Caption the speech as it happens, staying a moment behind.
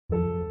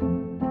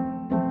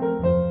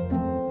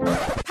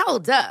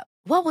Hold up.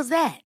 What was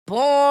that?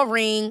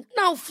 Boring.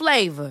 No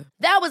flavor.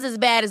 That was as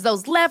bad as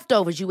those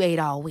leftovers you ate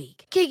all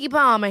week. Keke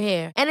Palmer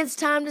here, and it's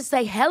time to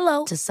say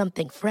hello to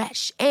something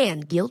fresh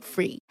and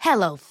guilt-free.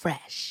 Hello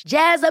Fresh.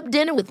 Jazz up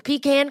dinner with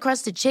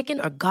pecan-crusted chicken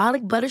or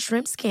garlic butter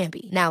shrimp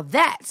scampi. Now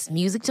that's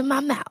music to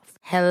my mouth.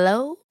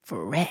 Hello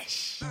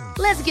Fresh.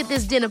 Let's get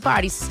this dinner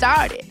party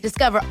started.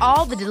 Discover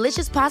all the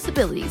delicious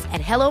possibilities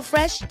at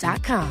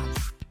hellofresh.com.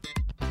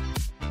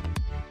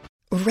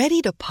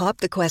 Ready to pop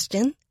the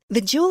question? The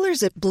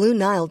jewelers at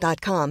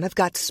BlueNile.com have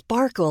got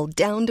sparkle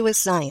down to a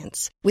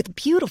science with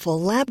beautiful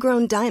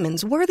lab-grown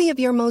diamonds worthy of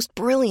your most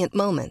brilliant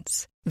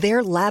moments.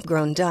 Their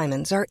lab-grown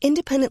diamonds are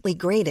independently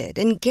graded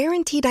and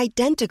guaranteed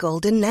identical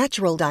to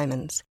natural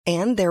diamonds,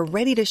 and they're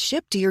ready to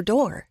ship to your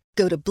door.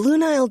 Go to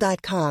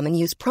BlueNile.com and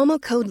use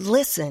promo code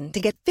LISTEN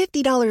to get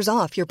 $50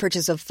 off your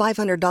purchase of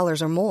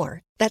 $500 or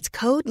more. That's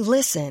code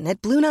LISTEN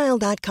at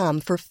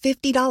BlueNile.com for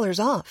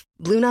 $50 off.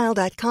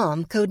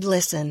 BlueNile.com, code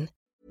LISTEN.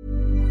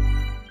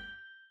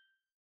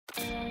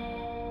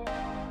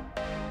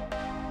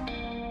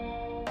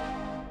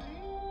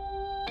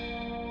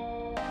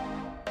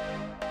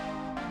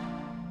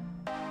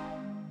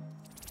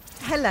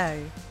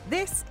 Hello,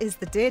 this is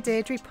the Dear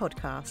Deirdre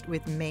podcast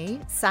with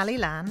me, Sally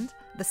Land,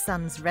 the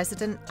Sun's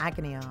resident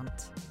agony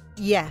aunt.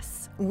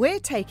 Yes, we're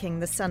taking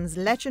the Sun's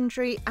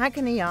legendary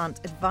agony aunt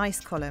advice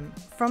column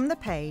from the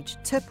page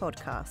to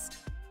podcast.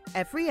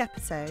 Every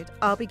episode,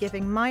 I'll be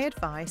giving my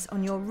advice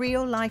on your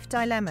real-life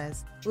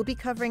dilemmas. We'll be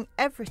covering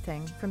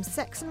everything from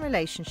sex and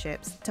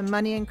relationships to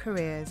money and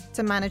careers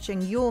to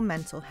managing your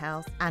mental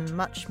health and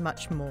much,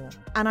 much more.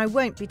 And I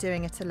won't be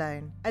doing it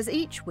alone, as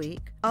each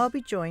week I'll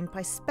be joined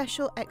by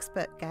special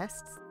expert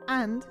guests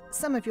and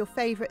some of your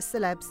favourite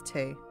celebs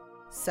too.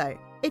 So,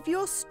 if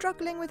you're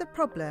struggling with a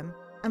problem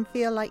and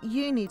feel like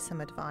you need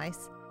some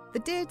advice, the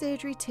Dear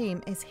Deirdre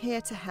team is here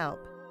to help.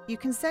 You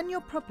can send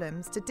your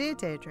problems to Dear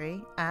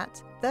Deirdre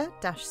at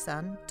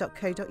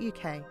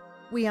the-sun.co.uk.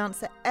 We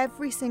answer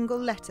every single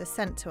letter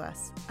sent to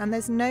us, and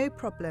there's no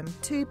problem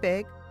too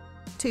big,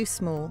 too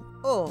small,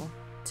 or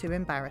too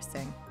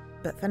embarrassing.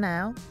 But for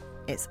now,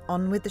 it's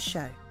on with the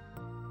show.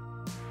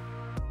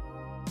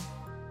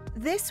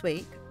 This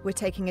week, we're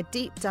taking a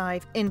deep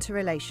dive into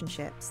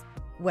relationships,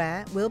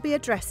 where we'll be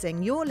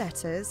addressing your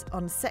letters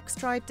on sex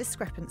drive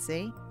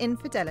discrepancy,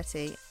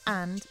 infidelity,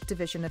 and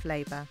division of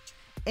labour.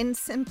 In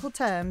simple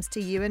terms to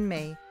you and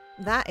me,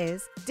 that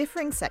is,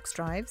 differing sex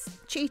drives,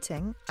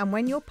 cheating, and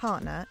when your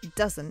partner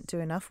doesn't do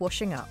enough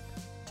washing up.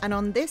 And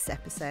on this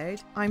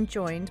episode, I'm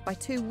joined by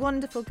two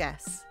wonderful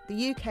guests,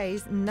 the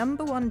UK's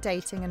 #1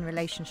 dating and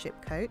relationship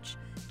coach,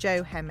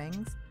 Jo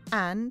Hemmings,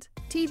 and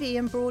TV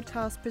and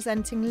broadcast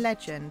presenting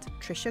legend,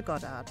 Trisha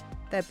Goddard.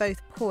 They're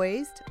both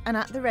poised and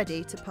at the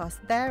ready to pass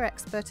their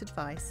expert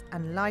advice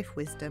and life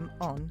wisdom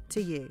on to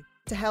you,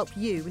 to help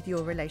you with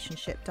your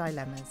relationship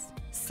dilemmas.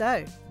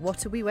 So,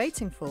 what are we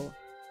waiting for?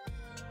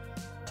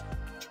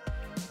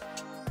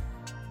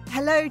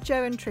 Hello,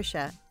 Jo and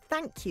Trisha.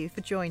 Thank you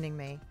for joining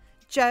me.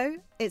 Jo,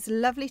 it's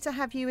lovely to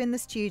have you in the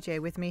studio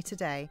with me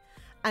today,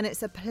 and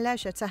it's a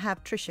pleasure to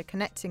have Trisha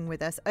connecting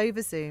with us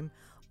over Zoom,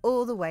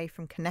 all the way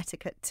from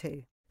Connecticut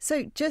too.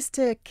 So, just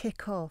to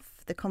kick off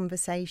the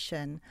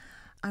conversation,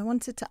 I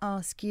wanted to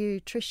ask you,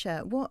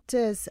 Trisha, what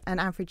does an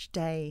average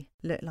day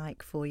look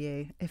like for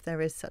you, if there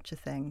is such a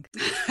thing?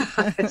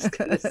 I was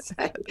going to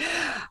say,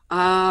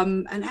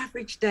 an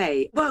average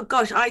day. Well,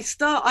 gosh, I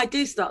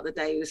do start the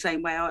day the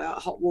same way.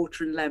 Hot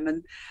water and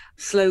lemon,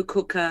 slow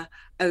cooker,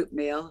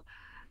 oatmeal.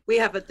 We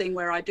have a thing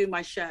where I do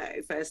my show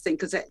first thing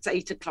because it's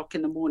 8 o'clock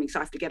in the morning, so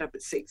I have to get up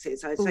at 6 here.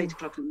 So it's 8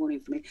 o'clock in the morning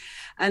for me.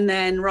 And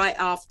then right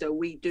after,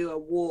 we do a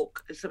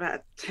walk. It's about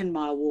a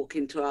 10-mile walk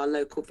into our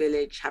local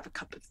village, have a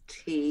cup of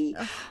tea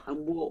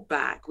and walk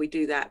back. We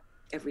do that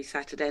every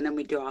Saturday, and then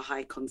we do our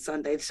hike on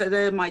Sunday. So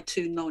they're my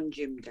two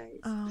non-gym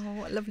days. Oh,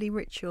 what a lovely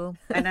ritual.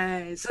 I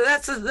know. So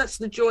that's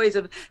the joys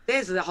of,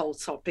 there's the whole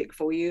topic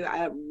for you,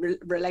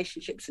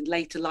 relationships in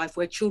later life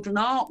where children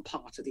aren't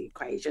part of the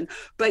equation,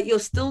 but you're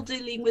still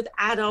dealing with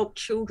adult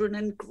children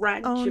and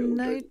grandchildren.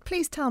 Oh no,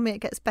 please tell me it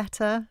gets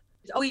better.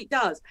 Oh, it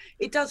does.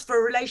 It does for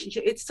a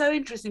relationship. It's so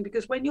interesting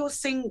because when you're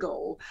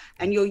single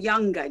and you're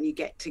younger and you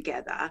get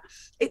together,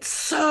 it's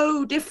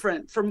so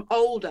different from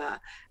older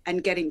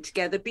and getting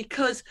together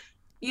because,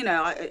 you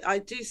know, I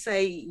do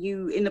say,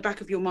 you in the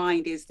back of your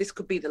mind is, this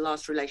could be the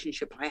last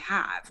relationship I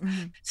have.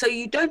 Mm-hmm. So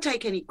you don't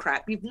take any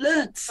crap. You've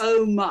learned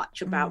so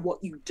much about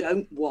what you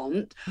don't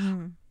want.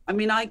 Mm. I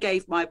mean, I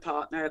gave my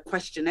partner a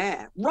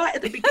questionnaire right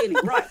at the beginning.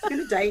 Right, I'm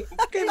going to date.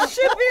 It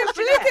should be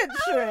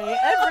obligatory.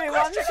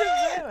 Everyone should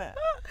do it.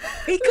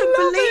 He couldn't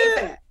believe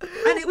it.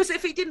 And it was,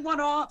 if he didn't want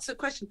to answer a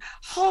question,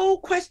 whole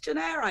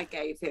questionnaire I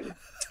gave him.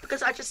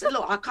 Because I just said,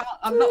 look,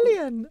 I'm not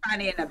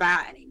fannying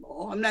about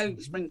anymore. I'm no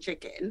spring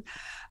chicken.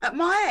 At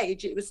my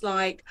age, it was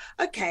like,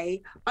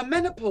 okay, I'm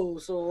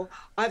menopausal.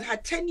 I've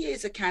had 10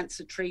 years of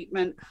cancer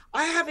treatment.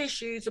 I have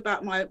issues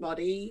about my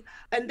body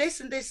and this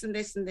and this and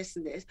this and this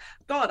and this.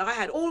 God, I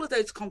had all of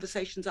those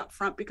conversations up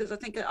front because I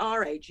think at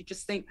our age, you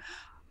just think,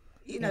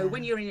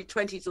 When you're in your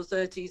 20s or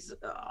 30s,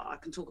 I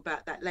can talk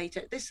about that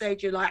later. At this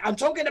age, you're like, I'm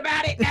talking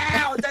about it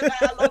now. I don't know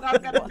how long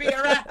I'm going to be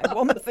around. I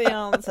want the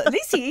answer. At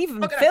least he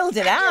even filled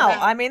it out.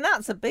 I mean,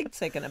 that's a big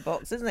tick in a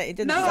box, isn't it? He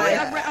didn't say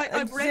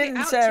I've read it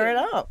out. Tear it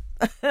up.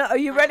 Oh,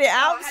 you read it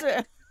out?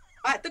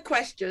 I had the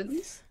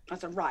questions. I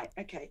said, right,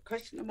 okay,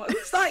 question number one.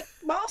 It's like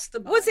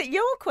mastermind. Was it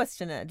your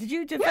questionnaire? Did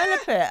you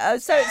develop it? Oh,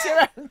 so it's your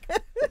own.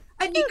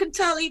 And you can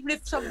tell, even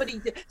if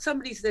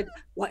somebody said,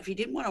 what if you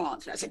didn't want to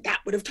answer? I said, that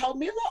would have told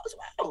me a lot as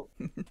well.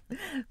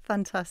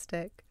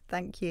 Fantastic.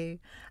 Thank you.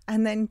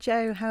 And then,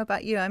 Jo, how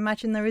about you? I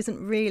imagine there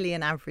isn't really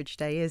an average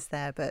day, is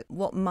there? But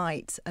what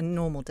might a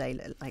normal day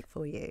look like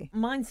for you?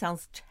 Mine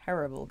sounds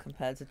terrible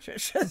compared to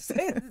Trisha's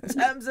in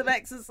terms of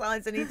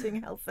exercise and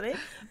eating healthily.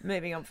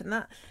 Moving on from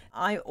that,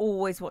 I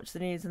always watch the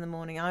news in the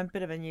morning. I'm a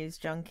bit of a news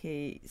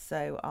junkie,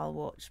 so I'll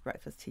watch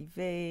breakfast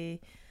TV.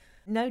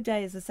 No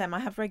day is the same. I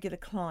have regular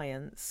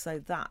clients, so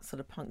that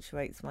sort of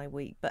punctuates my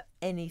week. But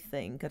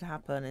anything could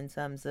happen in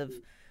terms of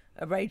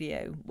a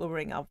radio will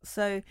ring up.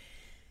 So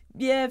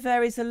yeah,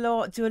 varies a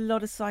lot. Do a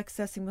lot of psych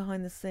assessing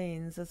behind the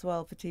scenes as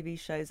well for TV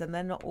shows, and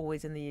they're not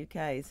always in the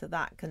UK, so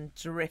that can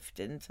drift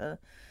into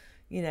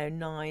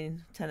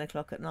 9, 10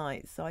 o'clock at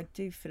night. So I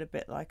do feel a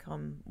bit like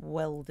I'm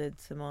welded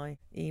to my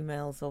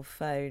emails or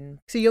phone.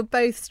 So you're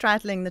both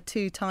straddling the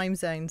 2 time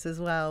zones as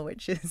well,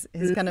 which is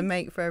going to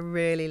make for a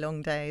really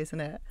long day, isn't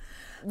it?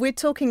 We're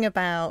talking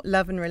about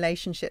love and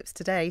relationships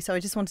today, so I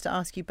just wanted to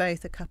ask you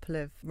both a couple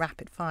of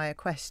rapid fire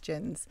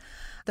questions.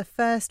 The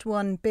first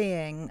one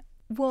being,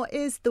 what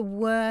is the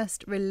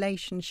worst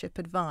relationship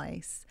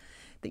advice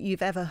that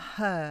you've ever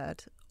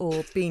heard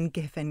or been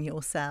given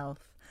yourself?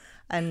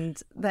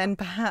 And then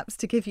perhaps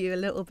to give you a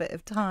little bit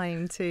of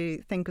time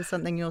to think of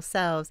something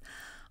yourselves,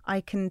 I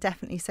can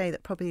definitely say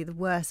that probably the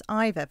worst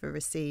I've ever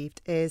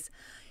received is,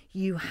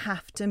 you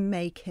have to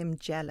make him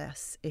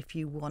jealous if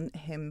you want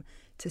him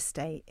to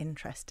stay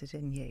interested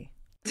in you.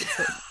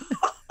 So,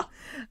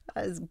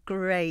 that is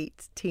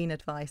great teen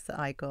advice that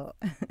I got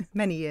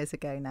many years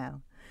ago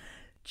now.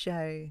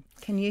 Jo,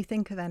 can you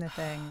think of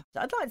anything?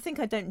 I'd like to think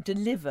I don't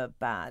deliver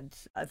bad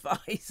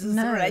advice as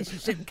a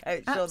relationship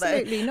coach.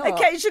 Absolutely although not.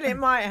 Occasionally it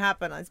might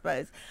happen, I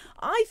suppose.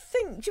 I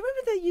think, do you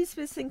remember there used to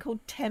be this thing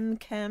called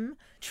Temchem?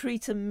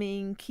 Treat 'em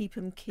mean, keep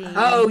 'em keen.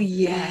 Oh,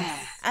 yeah.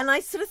 And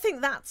I sort of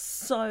think that's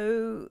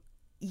so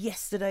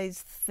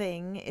yesterday's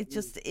thing. It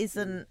just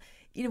isn't.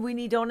 We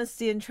need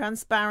honesty and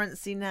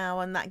transparency now,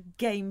 and that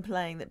game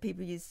playing that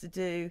people used to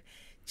do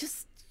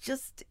just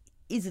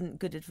isn't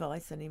good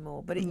advice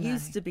anymore. But it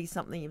used to be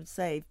something you would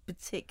say,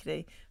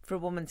 particularly for a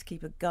woman to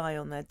keep a guy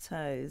on their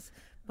toes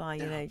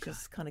by,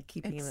 just kind of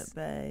keeping him at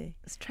bay.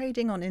 It's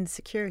trading on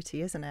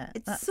insecurity, isn't it?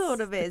 It sort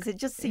of is. It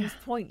just seems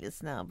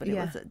pointless now, but it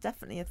was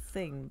definitely a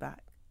thing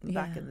back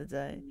in the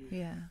day.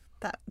 Yeah.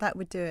 That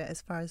would do it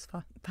as far as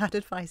bad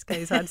advice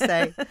goes, I'd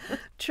say.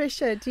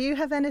 Trisha, do you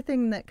have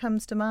anything that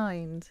comes to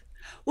mind?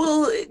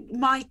 Well,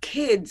 my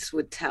kids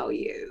would tell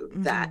you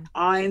that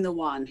I'm the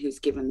one who's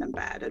given them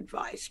bad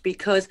advice,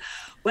 because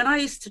when I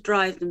used to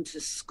drive them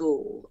to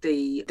school,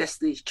 the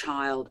Destiny's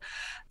Child,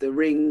 the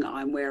ring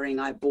I'm wearing,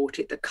 I bought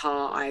it, the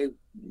car I'm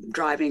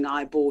driving,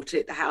 I bought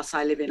it, the house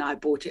I live in, I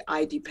bought it,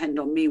 I depend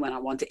on me when I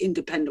want it,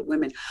 independent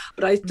women.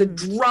 But I used to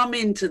drum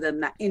into them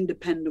that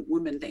independent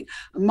woman thing.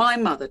 And my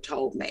mother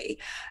told me,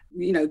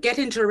 get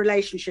into a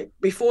relationship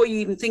before you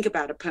even think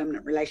about a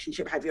permanent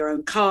relationship. Have your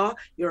own car,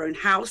 your own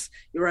house,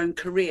 your own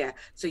career.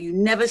 So you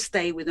never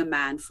stay with a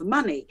man for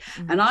money.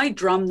 And I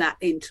drum that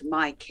into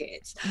my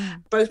kids.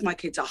 Both my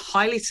kids are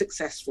highly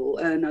successful,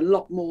 earn a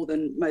lot more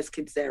than most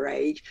kids their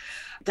age,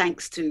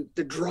 thanks to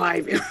the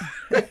driving.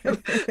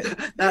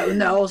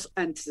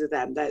 And to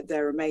them,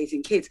 they're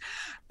amazing kids.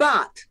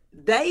 But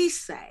they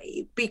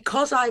say,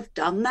 because I've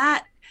done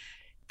that,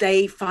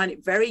 they find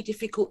it very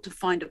difficult to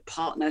find a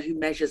partner who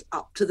measures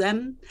up to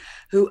them,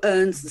 who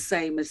earns the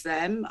same as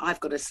them. I've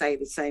got to say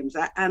the same as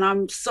that. And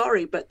I'm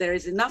sorry, but there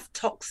is enough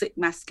toxic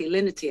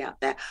masculinity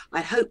out there.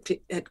 I hoped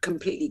it had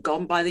completely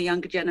gone by the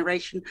younger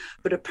generation,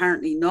 but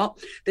apparently not.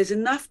 There's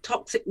enough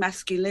toxic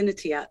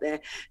masculinity out there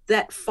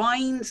that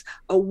finds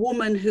a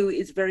woman who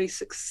is very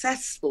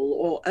successful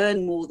or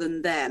earn more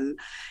than them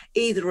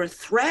either a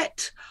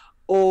threat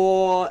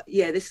or,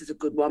 this is a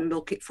good one,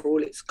 milk it for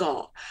all it's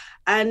got.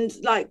 And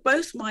like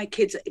both my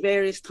kids at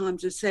various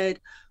times have said,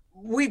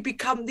 we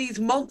become these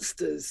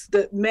monsters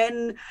that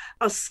men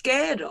are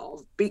scared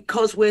of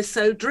because we're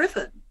so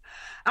driven.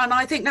 And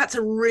I think that's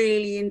a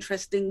really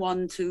interesting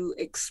one to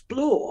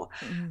explore,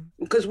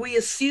 because we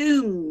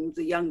assume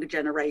the younger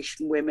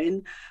generation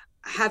women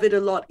have it a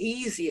lot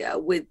easier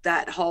with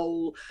that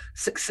whole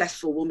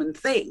successful woman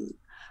thing.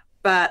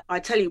 But I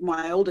tell you,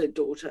 my older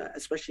daughter,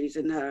 especially who's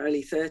in her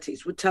early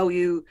 30s, would tell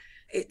you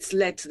it's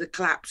led to the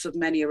collapse of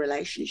many a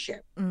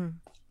relationship.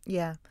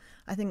 Yeah,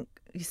 I think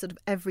sort of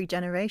every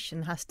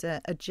generation has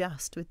to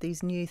adjust with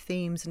these new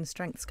themes and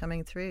strengths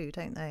coming through,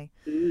 don't they?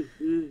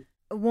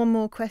 One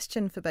more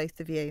question for both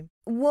of you.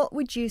 What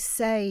would you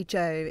say,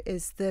 Jo,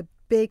 is the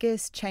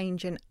biggest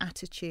change in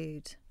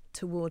attitude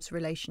towards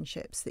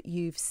relationships that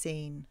you've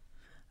seen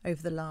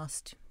over the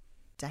last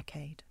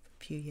decade?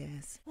 few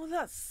years? Well,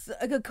 that's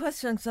a good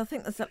question, because I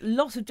think there's a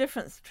lot of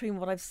difference between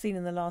what I've seen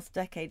in the last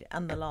decade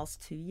and the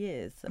last 2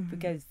 years. If we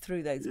go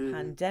through those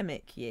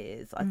pandemic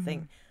years, I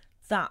think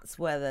that's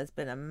where there's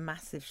been a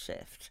massive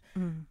shift,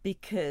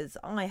 because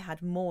I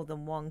had more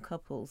than one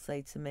couple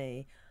say to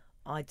me,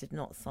 I did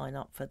not sign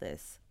up for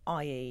this,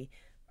 i.e.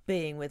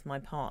 being with my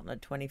partner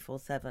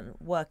 24/7,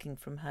 working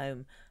from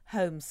home,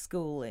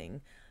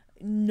 homeschooling,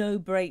 no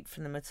break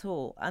from them at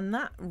all. And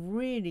that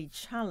really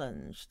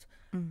challenged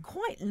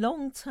quite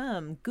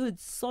long-term, good,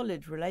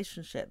 solid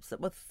relationships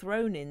that were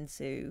thrown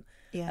into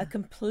a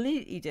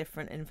completely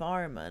different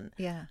environment.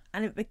 Yeah.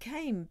 And it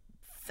became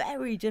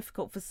very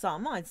difficult for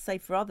some. I'd say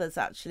for others,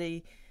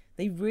 actually,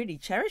 they really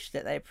cherished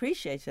it. They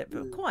appreciated it,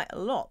 but quite a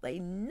lot. They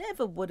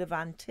never would have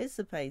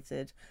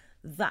anticipated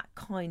that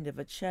kind of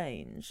a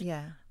change.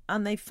 Yeah.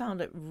 And they found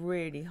it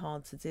really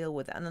hard to deal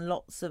with. And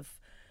lots of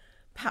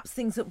perhaps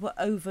things that were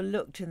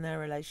overlooked in their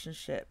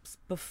relationships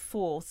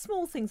before,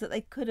 small things that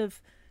they could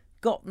have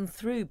gotten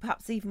through,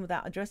 perhaps even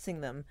without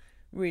addressing them,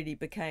 really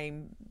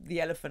became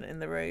the elephant in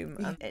the room.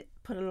 And it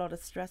put a lot of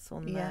stress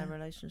on their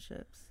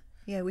relationships.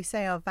 Yeah, we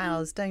say our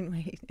vows, don't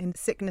we? In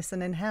sickness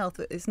and in health.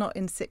 It's not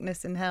in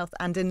sickness and health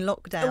and in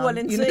lockdown. Well,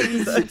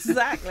 indeed,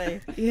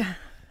 exactly. Yeah.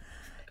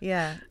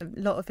 Yeah, a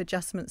lot of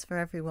adjustments for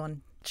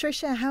everyone.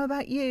 Trisha, how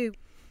about you?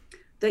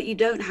 That you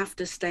don't have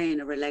to stay in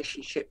a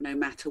relationship no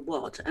matter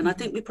what. And I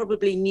think we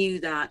probably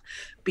knew that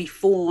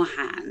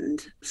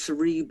beforehand,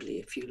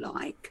 cerebrally, if you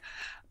like.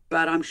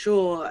 But I'm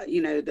sure,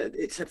 that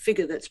it's a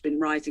figure that's been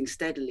rising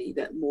steadily,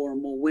 that more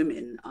and more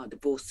women are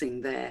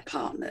divorcing their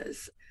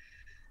partners.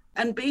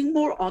 And being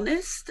more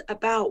honest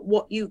about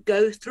what you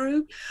go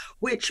through,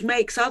 which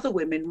makes other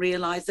women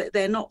realise that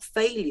they're not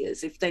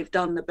failures if they've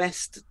done the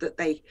best that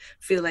they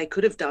feel they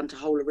could have done to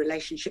hold a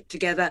relationship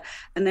together,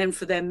 and then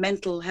for their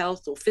mental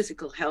health or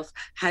physical health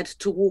had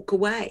to walk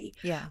away.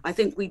 Yeah. I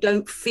think we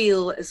don't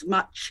feel as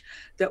much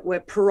that we're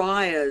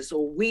pariahs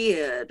or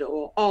weird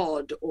or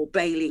odd or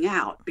bailing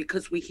out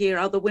because we hear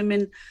other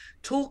women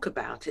talk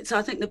about it. So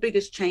I think the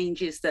biggest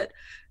change is that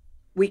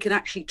we can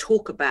actually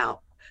talk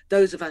about,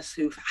 those of us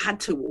who've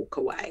had to walk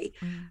away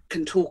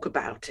can talk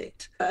about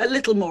it a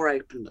little more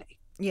openly.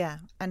 Yeah,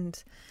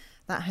 and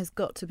that has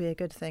got to be a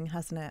good thing,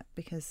 hasn't it?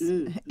 Because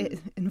it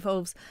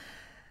involves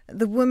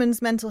the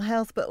woman's mental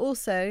health, but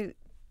also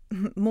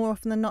more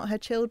often than not her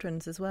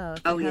children's as well.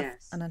 If you have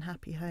an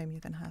unhappy home,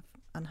 you're going to have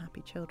unhappy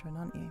children,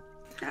 aren't you?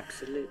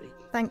 Absolutely.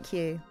 Thank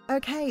you.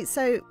 Okay,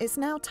 so it's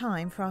now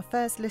time for our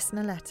first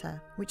listener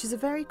letter, which is a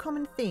very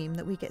common theme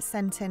that we get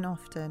sent in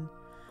often.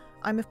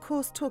 I'm of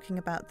course talking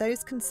about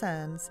those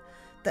concerns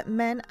that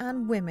men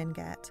and women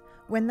get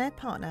when their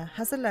partner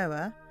has a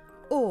lower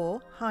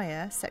or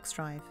higher sex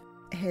drive.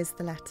 Here's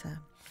the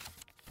letter.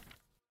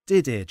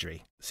 Dear Deirdre,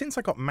 since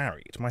I got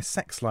married, my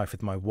sex life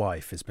with my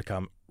wife has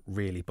become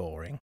really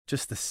boring.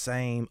 Just the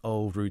same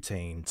old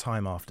routine,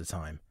 time after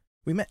time.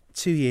 We met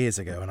 2 years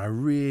ago and I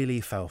really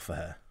fell for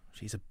her.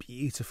 She's a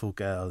beautiful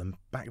girl, and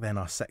back then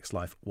our sex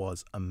life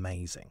was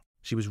amazing.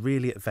 She was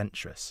really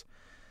adventurous.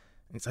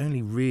 It's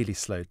only really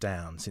slowed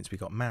down since we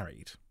got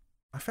married.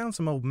 I found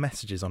some old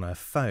messages on her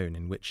phone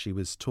in which she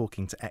was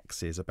talking to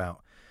exes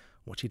about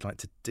what she'd like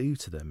to do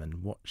to them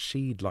and what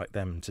she'd like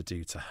them to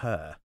do to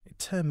her. It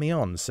turned me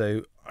on,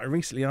 so I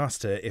recently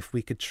asked her if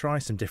we could try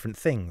some different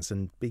things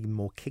and be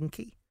more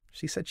kinky.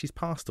 She said she's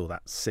past all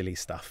that silly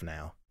stuff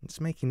now. It's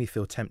making me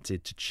feel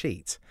tempted to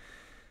cheat.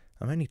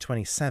 I'm only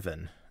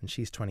 27 and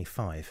she's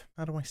 25.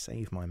 How do I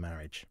save my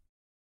marriage?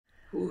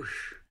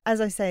 Oof. As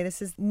I say,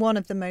 this is one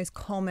of the most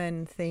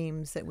common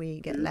themes that we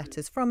get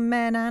letters from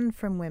men and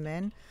from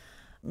women.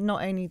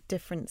 Not only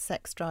different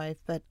sex drive,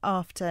 but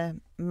after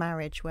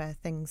marriage where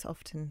things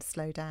often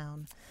slow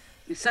down.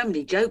 There's so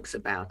many jokes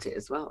about it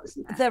as well,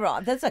 isn't there? There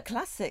are. There's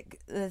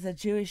a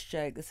Jewish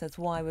joke that says,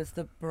 why was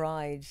the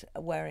bride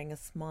wearing a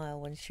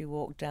smile when she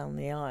walked down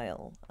the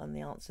aisle? And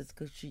the answer is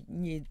because she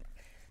knew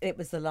it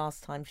was the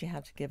last time she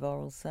had to give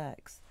oral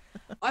sex.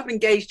 I'm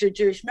engaged to a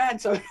Jewish man,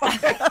 so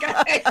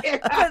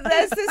But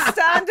there's this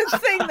standard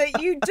thing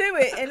that you do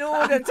it in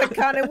order to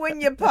kind of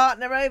win your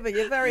partner over.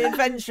 You're very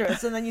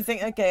adventurous, and then you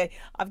think, okay,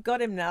 I've got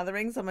him now. The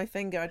ring's on my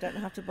finger. I don't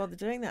have to bother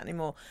doing that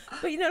anymore.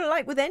 But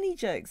like with any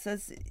jokes,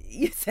 there's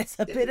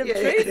a bit of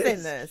truth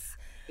in this.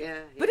 Yeah.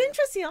 But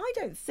interesting, I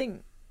don't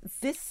think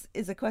this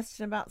is a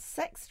question about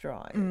sex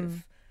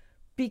drive,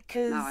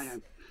 because No, I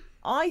don't.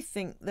 I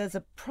think there's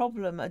a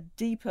problem, a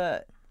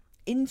deeper,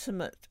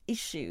 intimate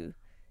issue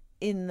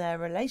in their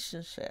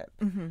relationship.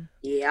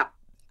 Yeah.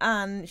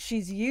 And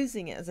she's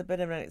using it as a bit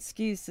of an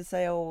excuse to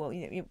say, oh, well,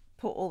 you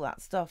put all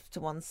that stuff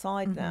to one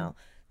side now.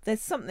 There's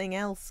something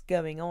else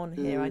going on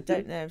here. I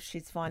don't know if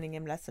she's finding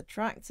him less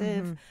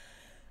attractive.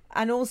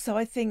 And also,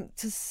 I think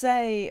to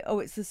say, oh,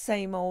 it's the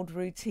same old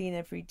routine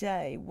every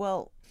day,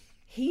 well,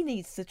 he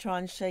needs to try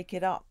and shake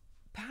it up.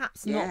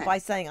 Perhaps not by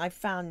saying, I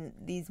found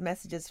these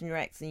messages from your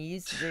ex and you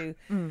used to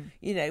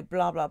do,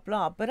 blah, blah,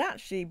 blah. But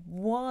actually,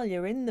 while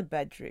you're in the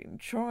bedroom,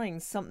 trying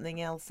something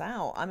else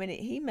out. I mean,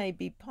 he may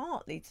be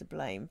partly to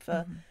blame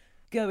for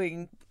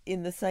going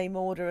in the same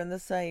order and the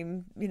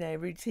same,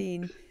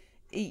 routine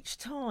each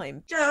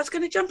time. Joe, I was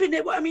going to jump in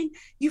there. I mean,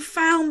 you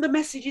found the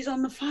messages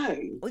on the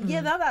phone. Well,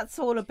 yeah, that's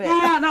all a bit.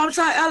 Yeah, and I was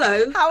like,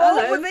 hello. How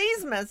old were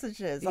these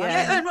messages?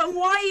 Yeah. And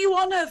why are you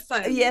on her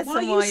phone? Yes, why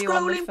are you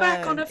scrolling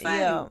back on her phone?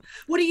 Yeah.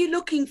 What are you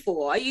looking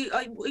for? Why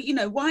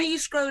are you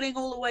scrolling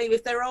all the way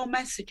if they're old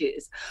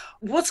messages?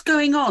 What's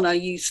going on? Are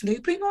you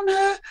snooping on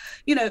her?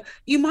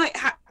 You might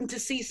happen to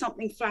see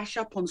something flash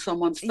up on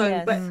someone's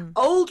phone, but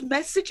old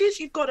messages,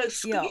 you've got to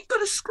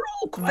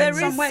scroll quite there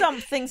some way. There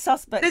is something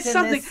suspect There's in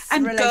something. this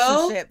And relationship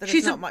girl, that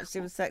has not much to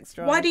do with sex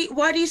drive.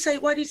 Why do you say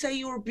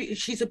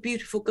she's a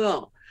beautiful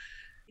girl?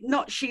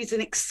 Not she's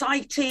an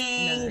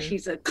exciting,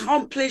 she's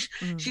accomplished,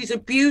 she's a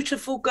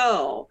beautiful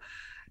girl.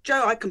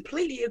 Joe, I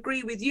completely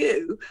agree with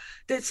you.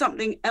 There's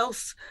something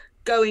else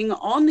going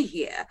on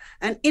here,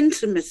 and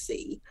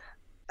intimacy.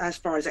 As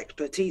far as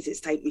expertise, it's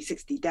taken me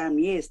 60 damn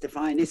years to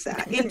find this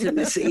out.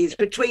 Intimacy is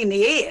between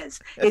the ears.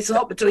 It's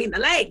not between the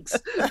legs.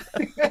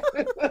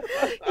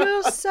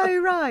 You're so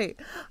right.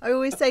 I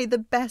always say the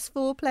best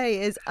foreplay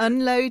is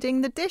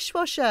unloading the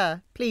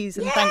dishwasher. Please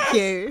and thank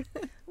you.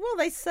 Well,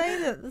 they say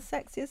that the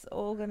sexiest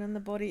organ in the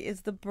body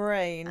is the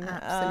brain.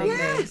 Absolutely.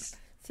 Yes.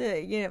 So,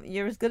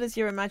 you're as good as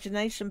your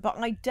imagination, but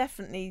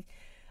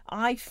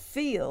I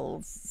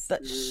feel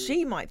that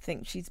she might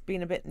think she's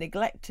been a bit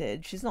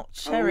neglected. She's not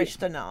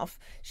cherished enough.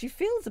 She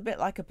feels a bit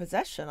like a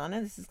possession. I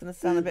know this is going to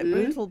sound a bit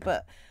brutal,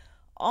 but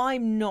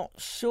I'm not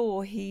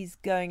sure he's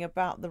going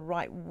about the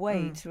right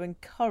way to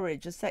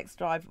encourage a sex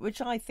drive,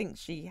 which I think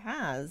she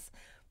has,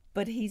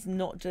 but he's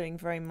not doing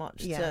very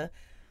much to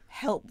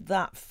help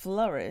that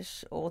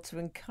flourish or to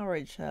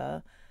encourage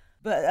her.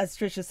 But as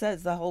Trisha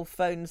says, the whole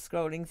phone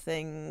scrolling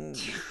thing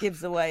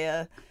gives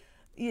away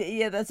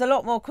there's a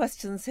lot more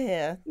questions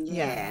here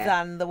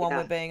than the one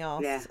we're being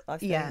asked, I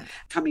think. Yeah.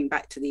 Coming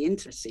back to the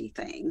intimacy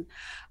thing,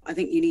 I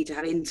think you need to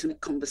have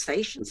intimate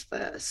conversations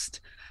first,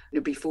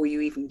 before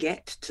you even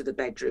get to the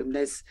bedroom.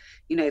 There's,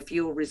 if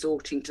you're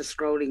resorting to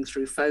scrolling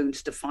through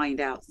phones to find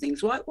out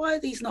things, why are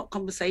these not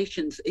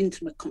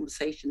intimate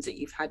conversations that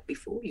you've had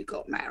before you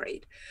got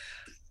married?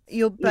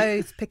 You're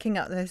both picking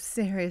up those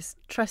serious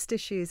trust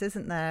issues,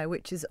 isn't there?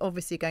 Which is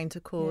obviously going to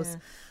cause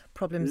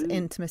problems,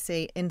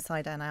 intimacy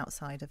inside and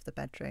outside of the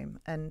bedroom.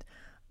 And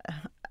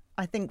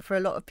I think for a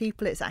lot of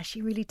people, it's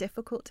actually really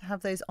difficult to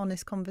have those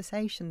honest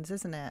conversations,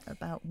 isn't it?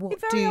 About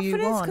what do you want? It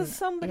very often is, because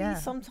somebody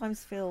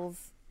sometimes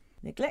feels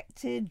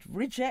neglected,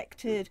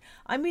 rejected.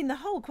 I mean, the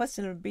whole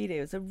question of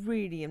libido is a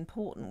really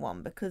important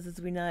one because,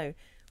 as we know,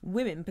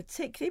 women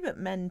particularly, but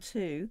men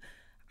too,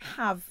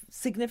 have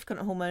significant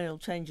hormonal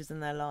changes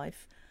in their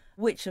life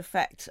which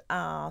affect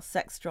our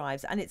sex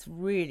drives, and it's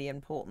really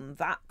important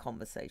that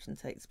conversation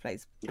takes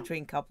place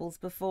between couples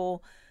before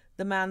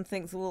the man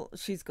thinks, well,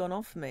 she's gone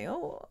off me.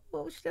 Oh,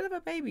 well, she did have a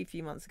baby a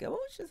few months ago.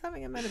 Oh, she's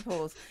having a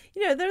menopause.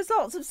 There's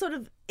lots of sort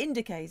of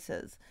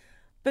indicators.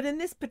 But in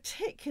this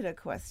particular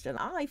question,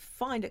 I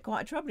find it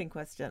quite a troubling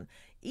question.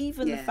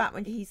 Even the fact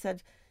when he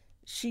said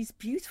she's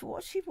beautiful,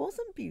 well, she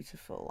wasn't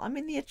beautiful. I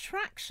mean, the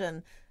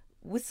attraction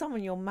with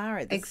someone you're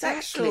married, the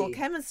sexual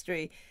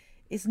chemistry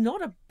is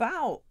not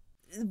about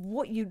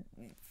what you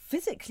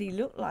physically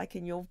look like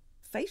in your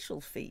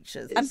facial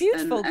features. And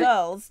beautiful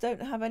girls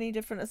don't have any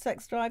different a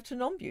sex drive to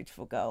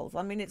non-beautiful girls.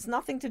 I mean, it's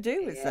nothing to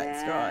do with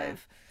sex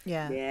drive.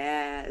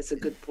 Yeah, it's a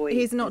good point.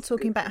 He's not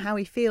talking about how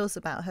he feels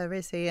about her,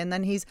 is he? And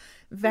then he's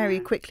very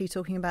quickly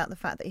talking about the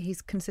fact that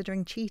he's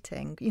considering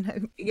cheating, before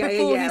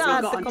he's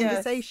had the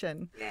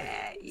conversation.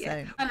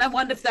 So. And I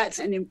wonder if that's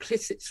an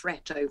implicit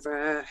threat over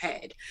her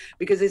head,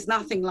 because there's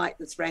nothing like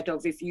the threat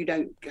of, if you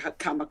don't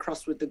come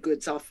across with the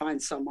goods, I'll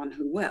find someone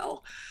who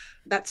will.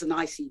 That's an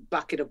icy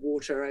bucket of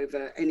water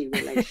over any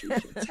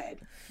relationship's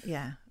head.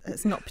 Yeah,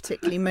 it's not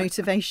particularly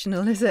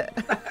motivational, is it?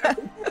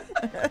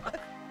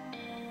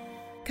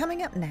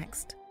 Coming up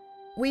next,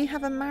 we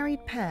have a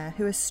married pair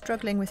who are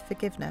struggling with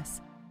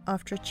forgiveness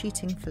after a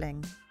cheating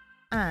fling.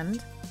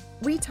 And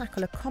we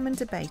tackle a common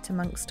debate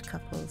amongst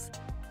couples.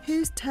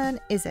 Whose turn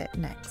is it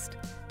next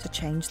to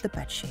change the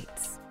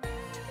bedsheets?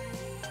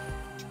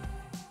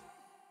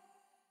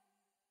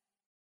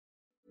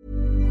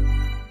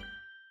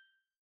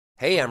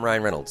 Hey, I'm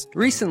Ryan Reynolds.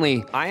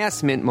 Recently, I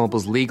asked Mint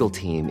Mobile's legal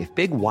team if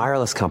big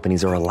wireless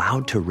companies are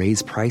allowed to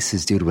raise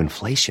prices due to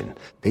inflation.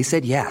 They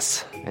said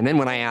yes. And then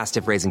when I asked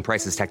if raising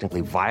prices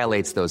technically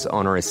violates those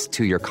onerous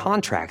 2-year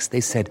contracts, they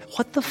said,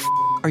 "What the f***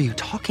 are you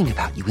talking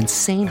about, you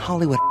insane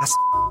Hollywood ass?"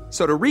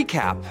 So to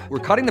recap, we're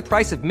cutting the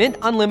price of Mint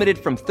Unlimited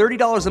from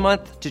 $30 a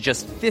month to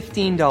just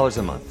 $15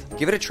 a month.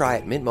 Give it a try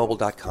at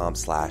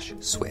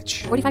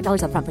mintmobile.com/switch.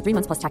 $45 up front for 3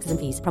 months plus taxes and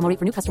fees. Promo rate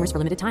for new customers for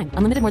limited time.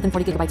 Unlimited more than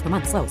 40 gigabytes per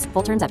month. Slows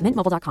full terms at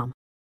mintmobile.com.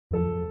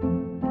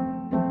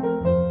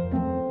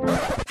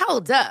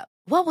 Hold up.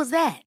 What was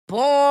that?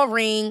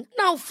 Boring.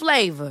 No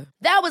flavor.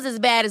 That was as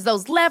bad as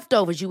those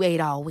leftovers you ate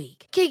all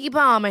week. Keke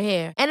Palmer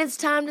here. And it's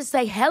time to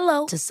say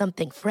hello to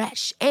something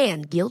fresh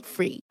and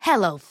guilt-free.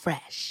 Hello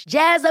Fresh.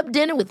 Jazz up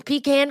dinner with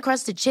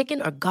pecan-crusted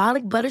chicken or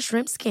garlic butter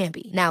shrimp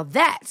scampi. Now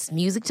that's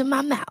music to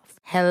my mouth.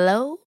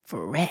 Hello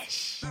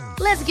Fresh.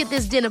 Let's get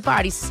this dinner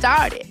party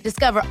started.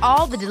 Discover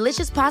all the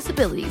delicious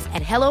possibilities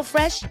at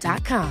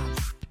HelloFresh.com.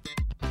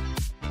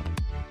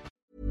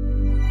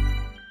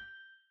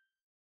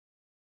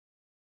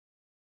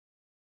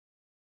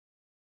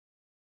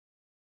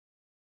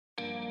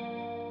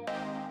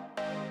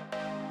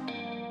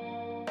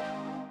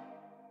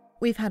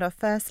 We've had our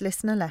first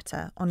listener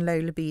letter on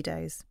low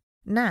libidos.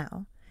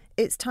 Now,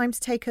 it's time to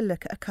take a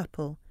look at a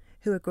couple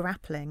who are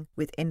grappling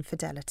with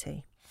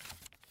infidelity.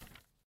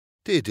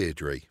 Dear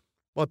Deirdre,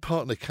 my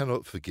partner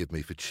cannot forgive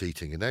me for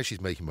cheating and now she's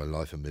making my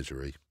life a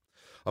misery.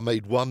 I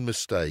made one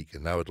mistake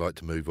and now I'd like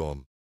to move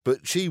on.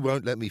 But she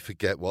won't let me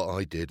forget what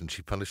I did and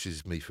she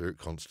punishes me for it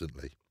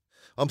constantly.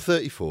 I'm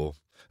 34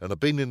 and I've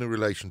been in a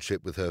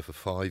relationship with her for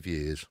 5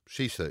 years.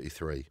 She's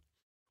 33.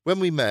 When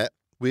we met,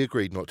 we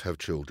agreed not to have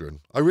children.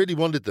 I really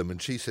wanted them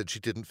and she said she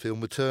didn't feel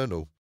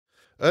maternal.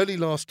 Early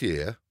last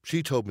year,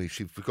 she told me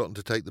she'd forgotten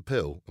to take the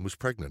pill and was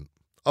pregnant.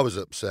 I was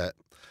upset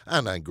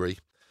and angry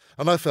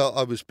and I felt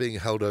I was being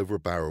held over a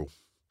barrel.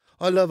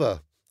 I love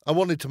her. I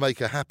wanted to make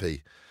her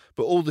happy,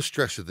 but all the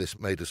stress of this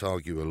made us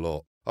argue a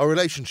lot. Our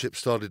relationship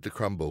started to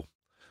crumble,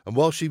 and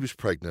while she was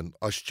pregnant,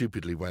 I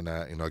stupidly went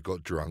out and I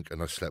got drunk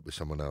and I slept with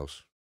someone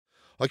else.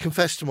 I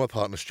confessed to my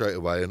partner straight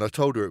away and I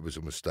told her it was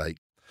a mistake.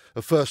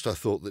 At first I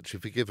thought that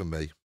she'd forgiven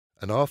me,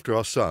 and after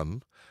our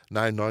son,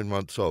 now 9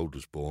 months old,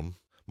 was born,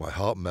 my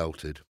heart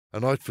melted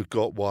and I'd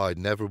forgot why I'd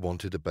never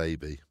wanted a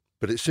baby.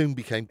 But it soon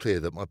became clear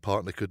that my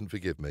partner couldn't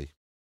forgive me.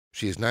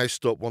 She has now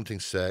stopped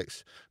wanting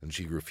sex and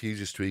she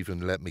refuses to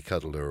even let me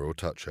cuddle her or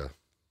touch her.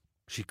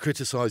 She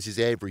criticises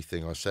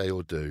everything I say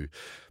or do,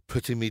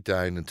 putting me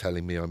down and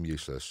telling me I'm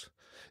useless.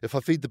 If I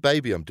feed the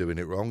baby, I'm doing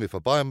it wrong. If I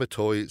buy him a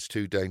toy, it's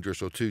too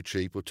dangerous or too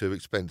cheap or too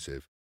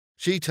expensive.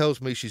 She tells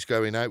me she's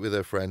going out with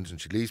her friends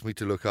and she leaves me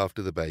to look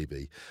after the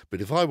baby.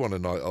 But if I want a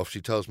night off, she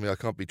tells me I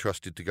can't be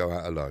trusted to go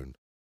out alone.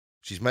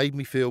 She's made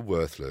me feel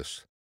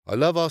worthless. I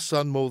love our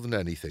son more than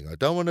anything. I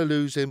don't want to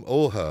lose him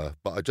or her,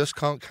 but I just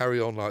can't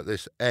carry on like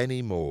this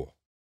anymore.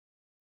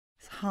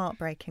 It's a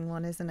heartbreaking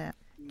one, isn't it?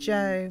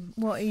 Jo,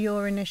 what are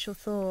your initial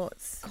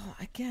thoughts? God,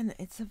 again,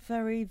 it's a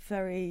very,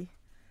 very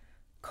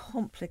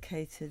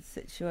complicated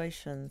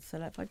situation. So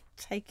if I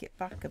take it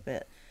back a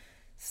bit.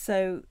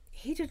 So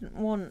he didn't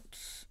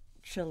want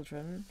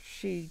children.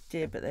 She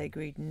did, but they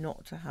agreed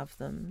not to have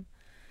them.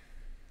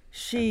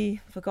 She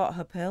forgot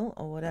her pill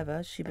or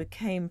whatever. She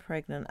became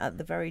pregnant at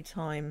the very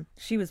time.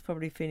 She was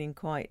probably feeling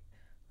quite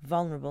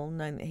vulnerable,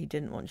 knowing that he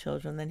didn't want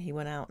children. Then he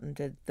went out and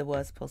did the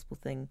worst possible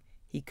thing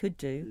he could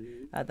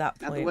do at that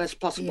point. At the worst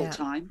possible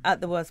time.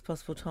 At the worst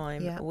possible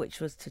time, Yeah.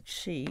 which was to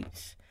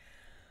cheat.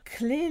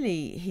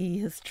 Clearly, he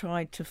has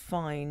tried to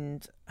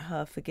find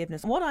her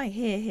forgiveness. What I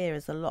hear here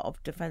is a lot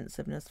of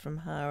defensiveness from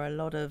her, a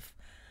lot of,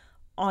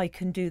 I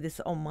can do this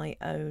on my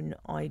own,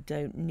 I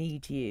don't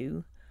need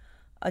you.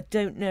 I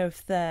don't know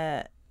if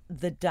the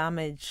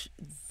damage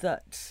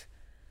that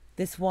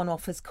this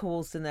one-off has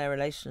caused in their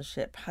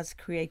relationship has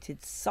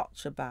created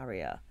such a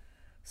barrier,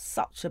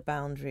 such a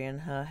boundary in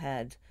her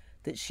head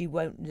that she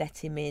won't let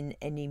him in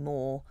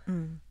anymore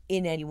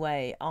in any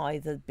way,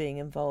 either being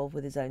involved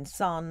with his own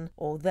son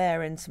or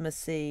their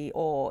intimacy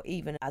or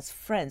even as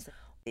friends.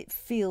 It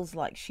feels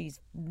like she's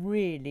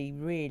really,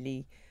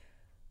 really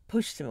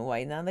pushed him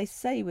away. Now, they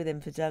say with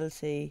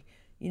infidelity,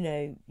 you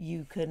know,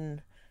 you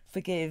can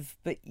forgive,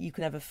 but you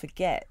can never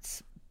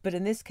forget. But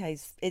in this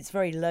case, it's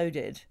very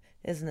loaded,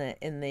 isn't it?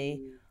 In the,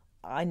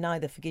 I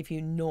neither forgive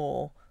you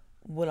nor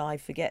will I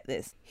forget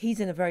this.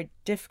 He's in a very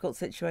difficult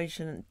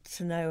situation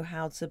to know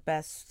how to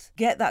best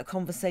get that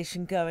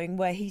conversation going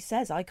where he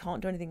says, I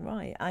can't do anything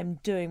right. I'm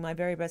doing my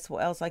very best,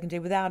 what else I can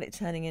do, without it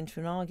turning into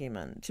an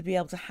argument. To be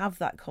able to have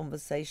that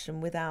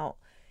conversation without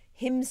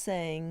him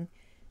saying,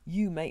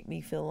 you make me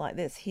feel like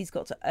this. He's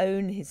got to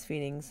own his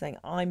feelings, saying,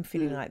 I'm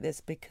feeling like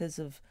this because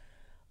of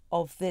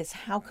this.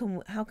 How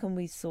can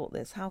we sort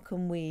this? How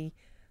can we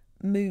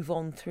move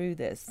on through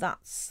this?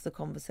 That's the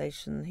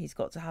conversation he's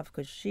got to have,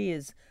 because she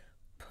is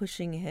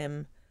pushing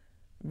him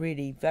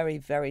really very,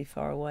 very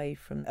far away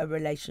from a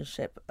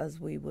relationship as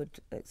we would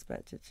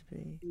expect it to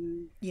be.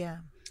 Yeah.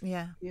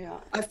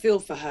 I feel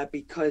for her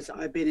because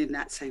I've been in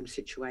that same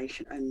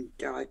situation, and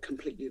I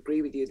completely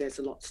agree with you. There's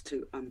a lot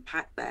to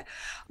unpack there.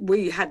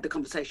 We had the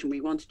conversation,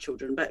 we wanted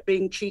children, but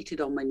being cheated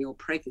on when you're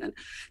pregnant,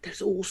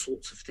 there's all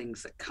sorts of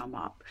things that come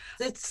up.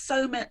 There's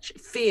so much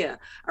fear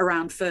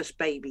around first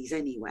babies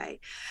anyway.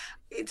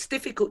 It's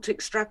difficult to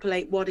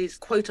extrapolate what is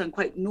quote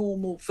unquote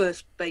normal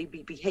first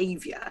baby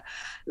behavior,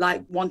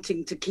 like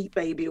wanting to keep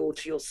baby all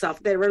to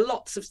yourself. There are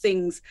lots of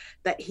things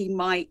that he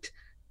might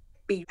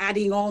be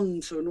adding on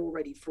to an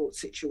already fraught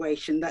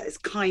situation. That is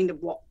kind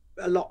of what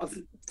a lot of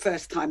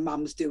first-time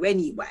mums do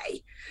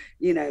anyway.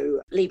 You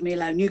know, leave me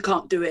alone, you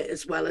can't do it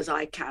as well as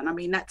I can. I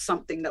mean, that's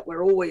something that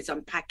we're always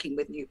unpacking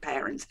with new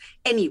parents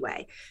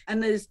anyway.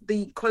 And there's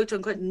the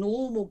quote-unquote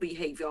normal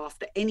behaviour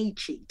after any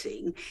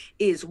cheating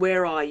is,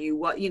 where are you,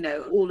 what, you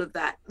know, all of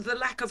that. The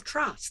lack of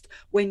trust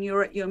when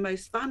you're at your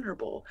most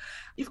vulnerable.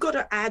 You've got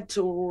to add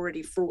to an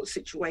already fraught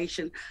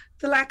situation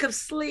the lack of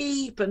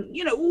sleep and,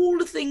 you know, all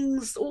the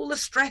things, all the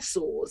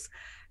stressors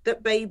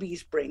that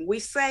babies bring. We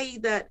say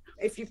that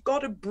if you've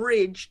got a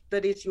bridge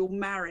that is your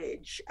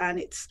marriage and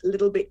it's a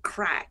little bit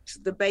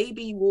cracked, the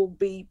baby will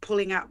be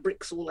pulling out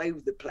bricks all over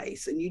the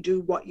place, and you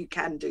do what you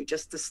can do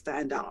just to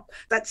stand up.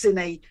 That's in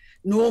a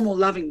normal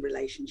loving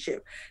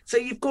relationship. So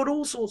you've got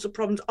all sorts of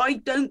problems. I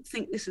don't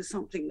think this is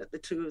something that the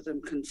two of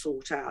them can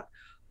sort out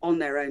on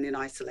their own in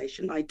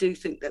isolation. I do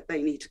think that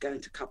they need to go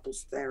into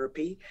couples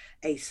therapy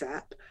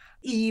ASAP,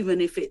 even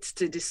if it's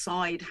to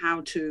decide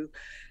how to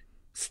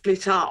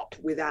split up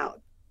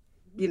without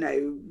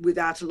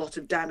a lot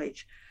of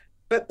damage.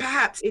 But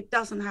perhaps it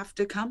doesn't have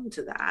to come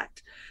to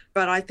that.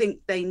 But I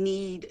think they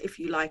need, if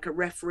you like, a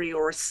referee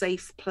or a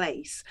safe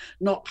place,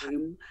 not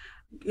home.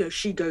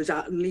 She goes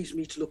out and leaves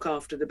me to look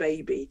after the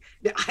baby.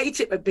 I hate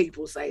it when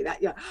people say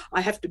that. Yeah, I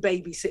have to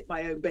babysit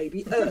my own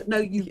baby. No,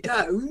 you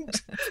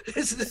don't.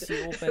 It's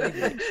your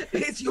baby.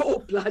 It's your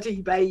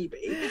bloody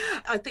baby.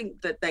 I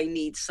think that they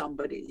need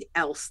somebody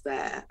else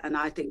there, and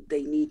I think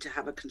they need to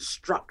have a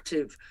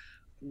constructive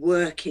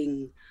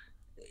working.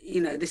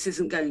 This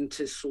isn't going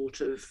to sort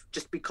of,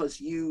 just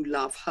because you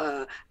love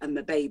her and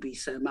the baby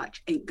so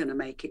much, ain't going to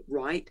make it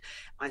right.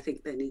 I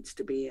think there needs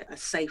to be a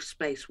safe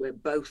space where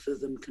both of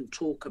them can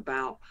talk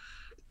about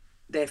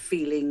their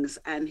feelings,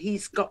 and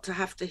he's got to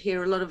have to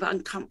hear a lot of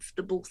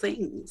uncomfortable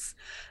things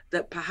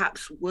that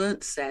perhaps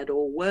weren't said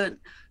or weren't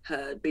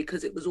heard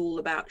because it was all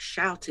about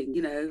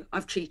shouting,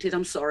 I've cheated,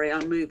 I'm sorry,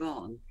 I'll move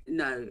on.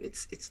 No,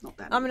 it's not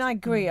that. I mean, I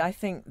agree. I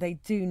think they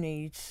do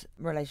need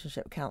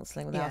relationship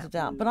counselling without a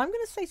doubt. But I'm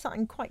going to say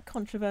something quite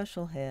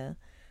controversial here,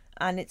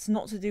 and it's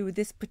not to do with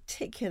this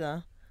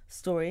particular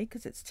story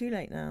because it's too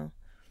late now.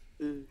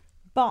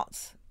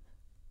 But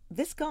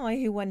this guy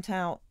who went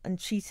out and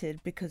cheated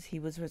because he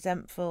was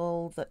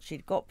resentful that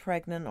she'd got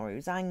pregnant, or he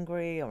was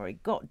angry, or he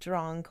got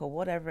drunk, or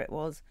whatever it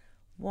was,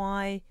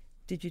 why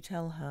did you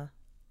tell her?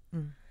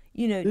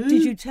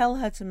 Did you tell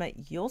her to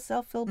make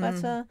yourself feel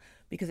better?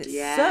 Because it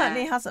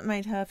certainly hasn't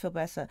made her feel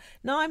better.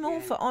 Now, I'm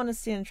all for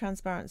honesty and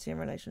transparency in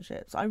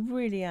relationships. I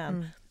really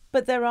am.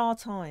 But there are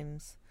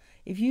times,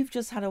 if you've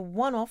just had a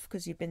one-off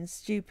because you've been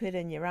stupid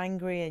and you're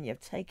angry and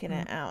you've taken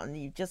it out and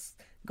you've just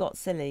got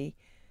silly,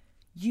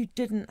 you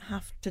didn't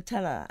have to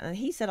tell her. And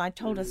he said, I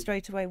told her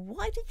straight away.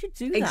 Why did you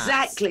do that?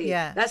 Exactly.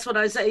 Yeah. That's what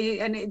I was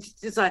saying. And it's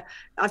just like,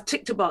 I've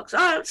ticked a box.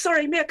 Oh,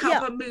 sorry, mea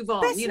culpa, move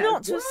on. Best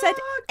not to have said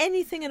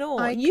anything at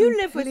all. You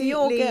live with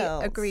your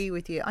girls. I agree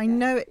with you. I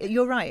know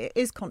you're right. It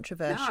is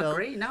controversial.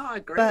 No, I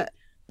agree. But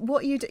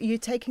what you're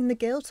taking the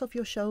guilt off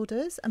your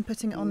shoulders and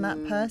putting it on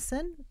that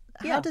person.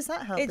 How does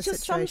that help it's the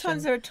just situation?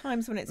 Sometimes there are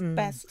times when it's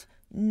best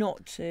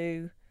not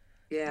to.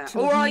 Yeah.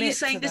 Or are you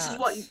saying this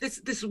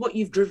is what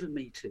you've driven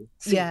me to?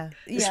 See,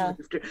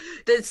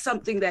 there's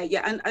something there.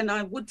 Yeah. And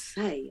I would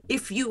say,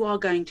 if you are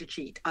going to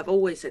cheat, I've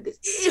always said this,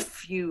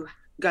 if you are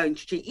going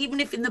to cheat, even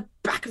if in the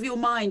back of your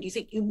mind you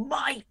think you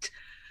might,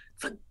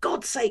 for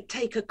God's sake,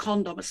 take a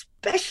condom,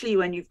 especially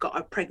when you've got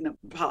a pregnant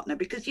partner,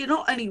 because you're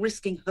not only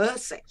risking her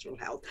sexual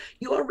health,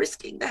 you are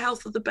risking the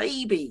health of the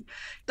baby.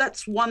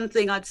 That's one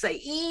thing I'd say.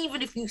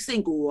 Even if you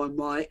think, I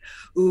might,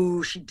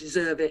 she'd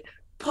deserve it,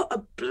 put a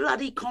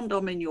bloody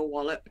condom in your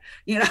wallet.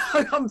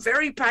 I'm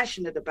very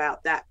passionate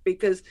about that,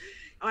 because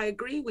I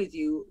agree with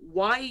you.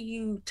 Why are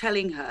you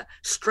telling her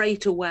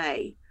straight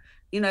away?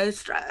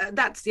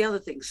 That's the other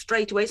thing,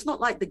 straight away. It's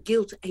not like the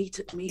guilt ate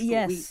at me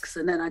for weeks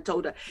and then I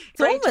told her. It's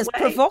almost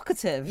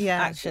provocative,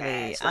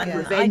 actually. It's like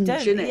revenge,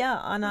 isn't it?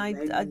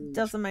 It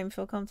doesn't make me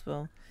feel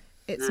comfortable.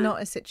 It's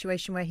not a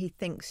situation where he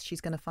thinks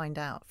she's going to find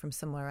out from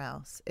somewhere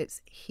else.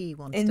 It's he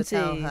wants to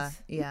tell her.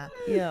 Yeah.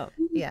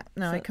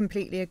 No, I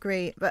completely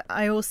agree. But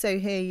I also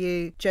hear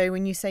you, Joe,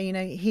 when you say,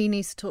 he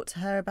needs to talk to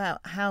her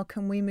about how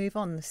can we move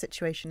on. The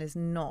situation is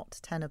not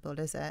tenable,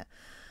 is it?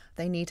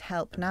 They need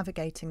help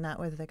navigating that,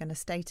 whether they're going to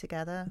stay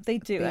together. They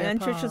do.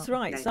 And Trisha's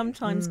right.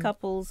 Sometimes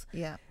couples,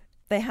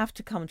 they have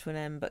to come to an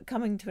end, but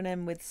coming to an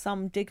end with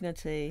some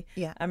dignity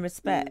and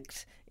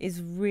respect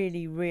is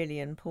really, really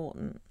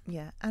important.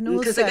 Yeah. And also,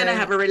 because they're going to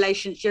have a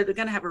relationship,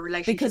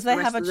 because they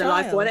the have rest a of their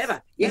life or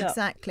whatever. Yeah.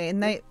 Exactly.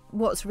 And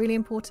what's really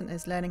important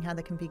is learning how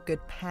they can be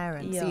good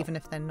parents, even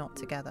if they're not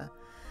together.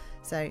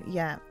 So,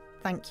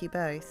 thank you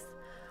both.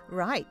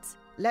 Right.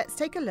 Let's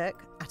take a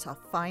look at our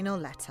final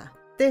letter.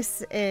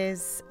 This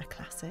is a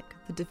classic,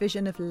 the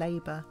division of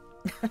labour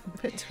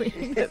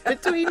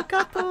between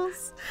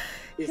couples.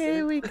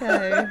 Here we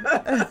go.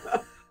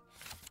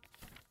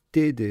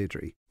 Dear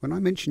Deirdre, when I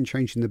mentioned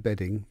changing the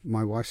bedding,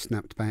 my wife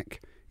snapped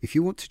back, if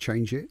you want to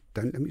change it,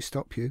 don't let me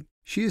stop you.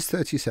 She is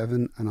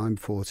 37 and I'm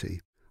 40.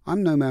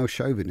 I'm no male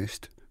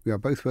chauvinist. We are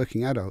both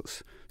working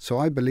adults, so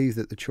I believe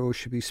that the chores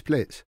should be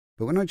split.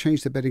 But when I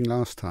changed the bedding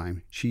last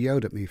time, she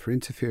yelled at me for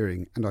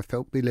interfering and I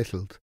felt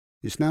belittled.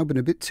 It's now been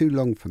a bit too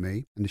long for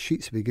me and the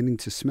sheets are beginning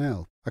to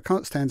smell. I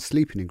can't stand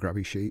sleeping in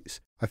grubby sheets.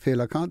 I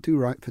feel I can't do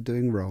right for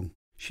doing wrong.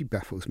 She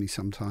baffles me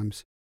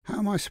sometimes. How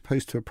am I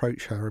supposed to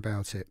approach her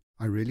about it?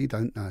 I really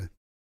don't know.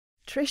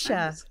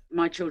 Trisha.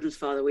 My children's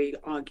father, we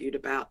argued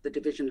about the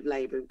division of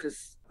labour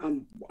because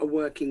I'm a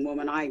working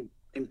woman. I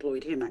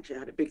employed him, actually. I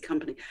had a big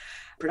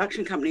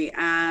production company.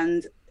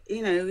 And,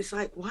 it's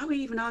like, why are we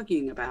even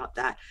arguing about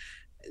that?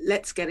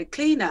 Let's get it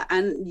cleaner.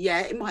 And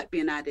it might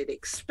be an added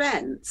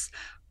expense,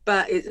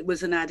 but it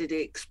was an added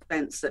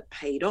expense that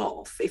paid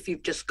off if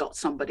you've just got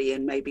somebody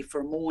in maybe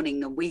for a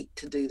morning a week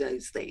to do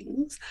those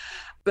things.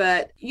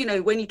 But, you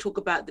know, when you talk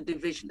about the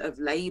division of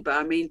labour,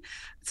 I mean,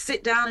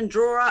 sit down and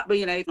draw up,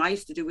 you know, I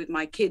used to do with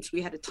my kids,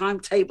 we had a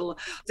timetable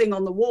thing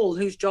on the wall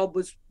whose job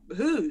was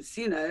whose,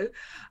 you know.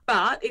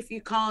 But if you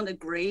can't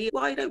agree,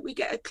 why don't we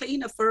get a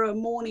cleaner for a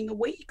morning a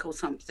week or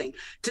something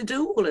to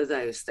do all of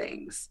those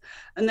things?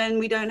 And then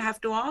we don't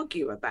have to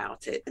argue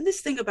about it. And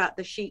this thing about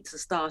the sheets are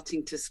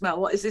starting to smell,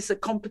 what is this, a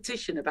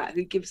competition about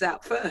who gives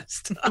out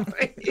first? Oh,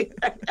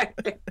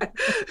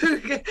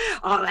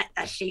 let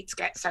the sheets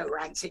get so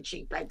rancid,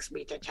 she begs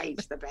me to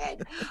change the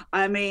bed.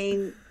 I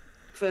mean,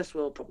 first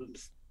world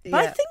problems. But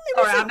I think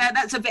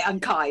that's a bit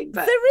unkind.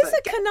 But there is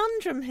a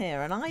conundrum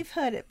here, and I've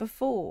heard it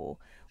before,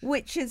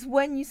 which is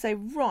when you say,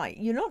 right,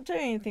 you're not doing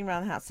anything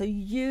around the house, so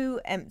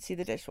you empty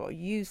the dishwasher,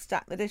 you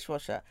stack the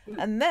dishwasher,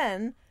 and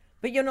then,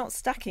 but you're not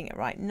stacking it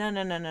right. No.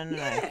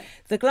 Yeah.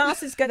 The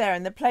glasses go there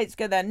and the plates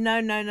go there. No.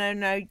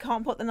 You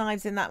can't put the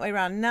knives in that way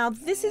around. Now,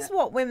 this is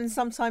what women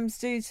sometimes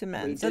do to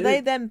men. So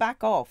they then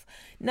back off.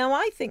 Now,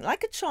 I think,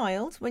 like a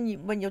child,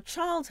 when your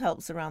child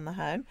helps around the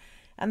home,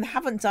 and they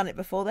haven't done it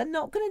before, they're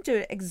not going to do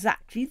it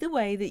exactly the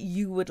way that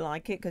you would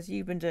like it because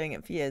you've been doing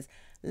it for years.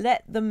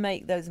 Let them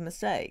make those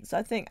mistakes.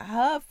 I think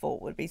her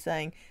fault would be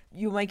saying,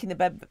 you're making the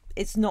bed, but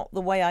it's not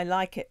the way I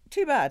like it.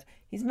 Too bad.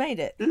 He's made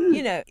it.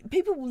 You know,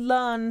 people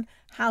learn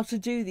how to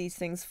do these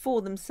things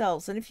for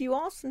themselves. And if you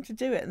ask them to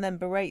do it and then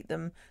berate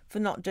them for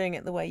not doing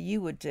it the way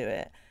you would do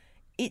it,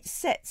 it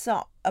sets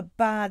up a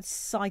bad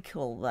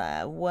cycle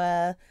there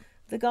where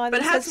the guy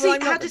that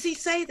how does he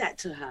say that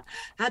to her?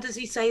 How does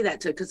he say that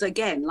to her? Because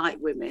again, like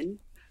women,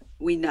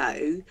 we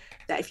know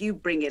that if you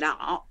bring it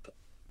up,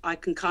 I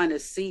can kind of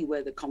see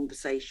where the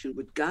conversation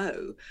would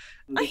go.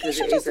 He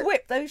should just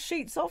whip those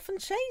sheets off and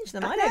change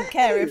them. I don't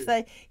care if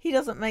he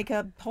doesn't make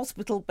a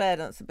hospital bed.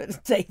 That's a bit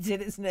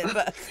dated, isn't it?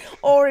 But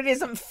or it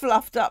isn't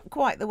fluffed up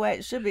quite the way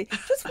it should be.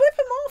 Just whip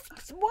them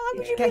off. Why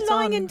would you be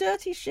lying in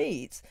dirty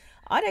sheets?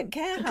 I don't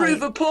care. To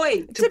prove a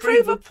point. To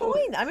prove a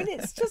point. I mean,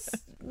 it's just,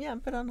 a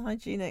bit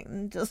unhygienic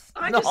and just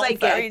I just say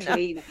get a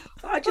cleaner.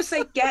 I just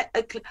say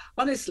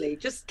honestly,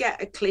 just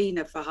get a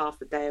cleaner for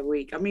half a day a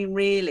week. I mean,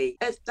 really,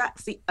 if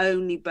that's the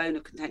only bone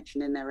of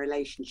contention in their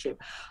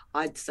relationship,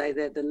 I'd say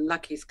they're the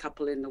luckiest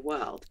couple in the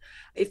world.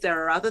 If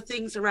there are other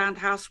things around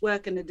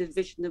housework and the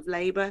division of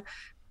labour,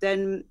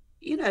 then,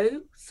 you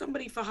know,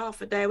 somebody for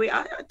half a day a week,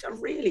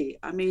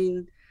 I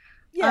mean...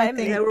 Yeah, I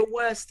think there are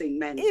worse things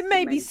men. It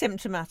may be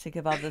symptomatic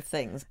of other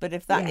things, but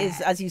if that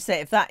is, as you say,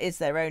 if that is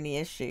their only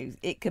issue,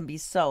 it can be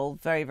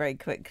solved very, very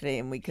quickly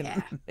and we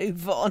can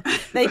move on.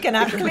 They can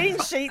have clean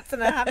sheets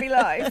and a happy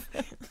life.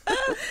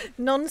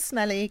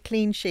 Non-smelly,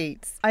 clean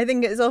sheets. I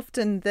think it's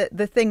often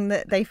the thing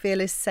that they feel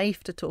is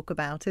safe to talk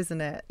about, isn't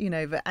it? You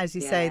know, but as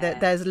you say,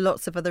 that there's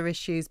lots of other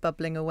issues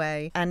bubbling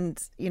away.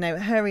 And, you know,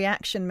 her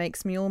reaction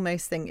makes me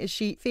almost think, is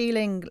she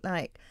feeling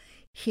like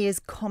he is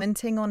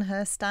commenting on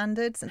her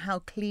standards and how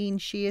clean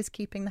she is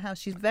keeping the house?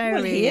 She's very...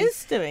 Well, he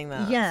is doing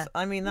that. Yeah.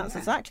 I mean, that's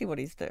exactly what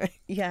he's doing.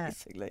 Yeah.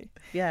 Basically.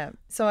 Yeah.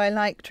 So I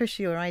like, Trisha,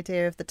 your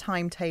idea of the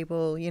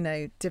timetable, you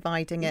know,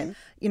 dividing it.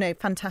 You know,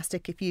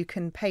 fantastic if you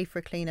can pay for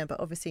a cleaner, but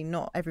obviously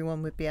not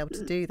everyone would be able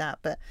to do that.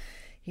 But,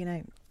 you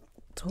know,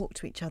 talk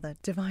to each other.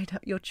 Divide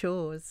up your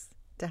chores.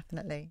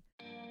 Definitely.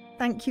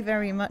 Thank you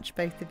very much,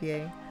 both of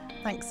you.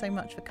 Thanks so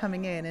much for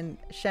coming in and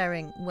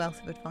sharing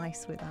wealth of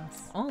advice with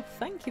us. Oh,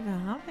 thank you for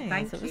having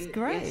us. It was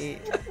great.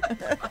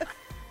 Yes.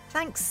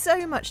 Thanks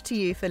so much to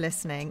you for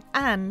listening,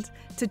 and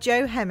to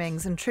Joe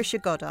Hemmings and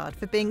Trisha Goddard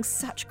for being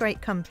such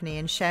great company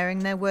and sharing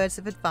their words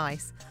of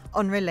advice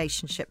on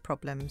relationship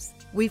problems.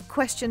 We've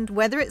questioned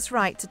whether it's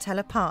right to tell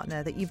a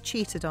partner that you've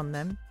cheated on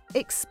them,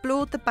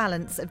 explored the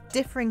balance of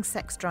differing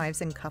sex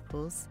drives in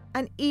couples,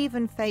 and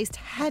even faced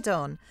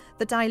head-on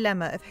the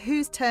dilemma of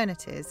whose turn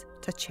it is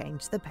to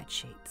change the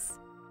bedsheets.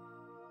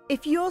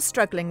 If you're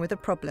struggling with a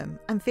problem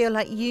and feel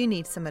like you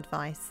need some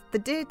advice, the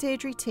Dear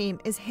Deirdre team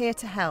is here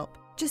to help.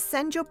 Just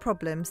send your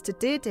problems to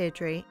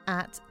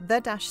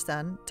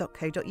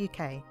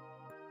deardeirdre@the-sun.co.uk.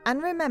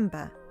 And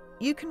remember,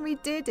 you can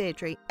read Dear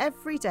Deirdre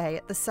every day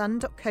at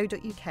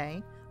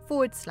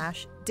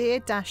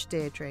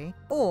thesun.co.uk/Dear-Deirdre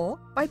or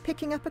by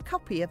picking up a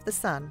copy of The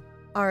Sun.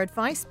 Our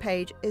advice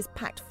page is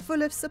packed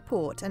full of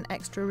support and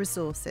extra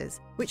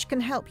resources, which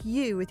can help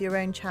you with your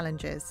own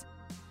challenges.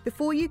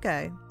 Before you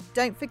go,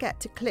 don't forget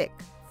to click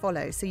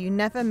follow so you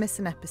never miss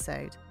an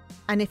episode.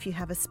 And if you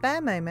have a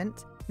spare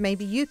moment,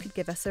 maybe you could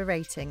give us a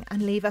rating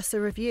and leave us a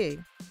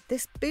review.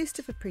 This boost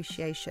of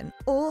appreciation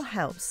all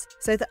helps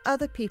so that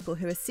other people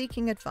who are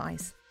seeking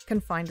advice can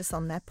find us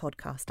on their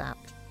podcast app.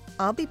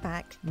 I'll be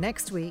back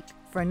next week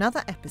for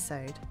another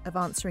episode of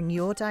Answering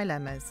Your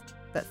Dilemmas.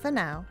 But for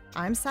now,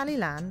 I'm Sally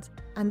Land,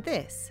 and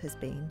this has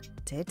been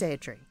Dear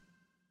Deirdre.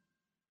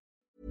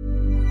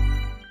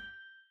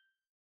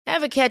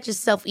 Ever catch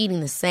yourself eating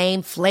the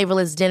same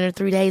flavorless dinner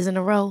 3 days in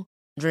a row?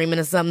 Dreaming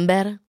of something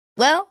better?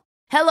 Well,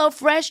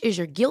 HelloFresh is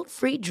your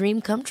guilt-free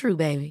dream come true,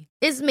 baby.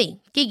 It's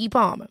me, Keke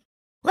Palmer.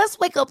 Let's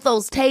wake up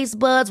those taste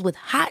buds with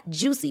hot,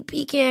 juicy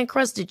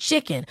pecan-crusted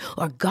chicken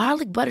or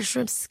garlic butter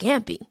shrimp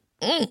scampi.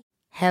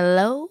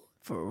 Hello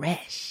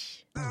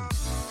Fresh.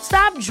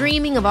 Stop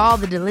dreaming of all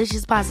the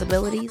delicious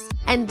possibilities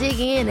and dig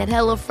in at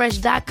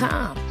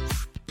HelloFresh.com.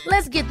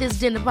 Let's get this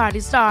dinner party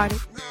started.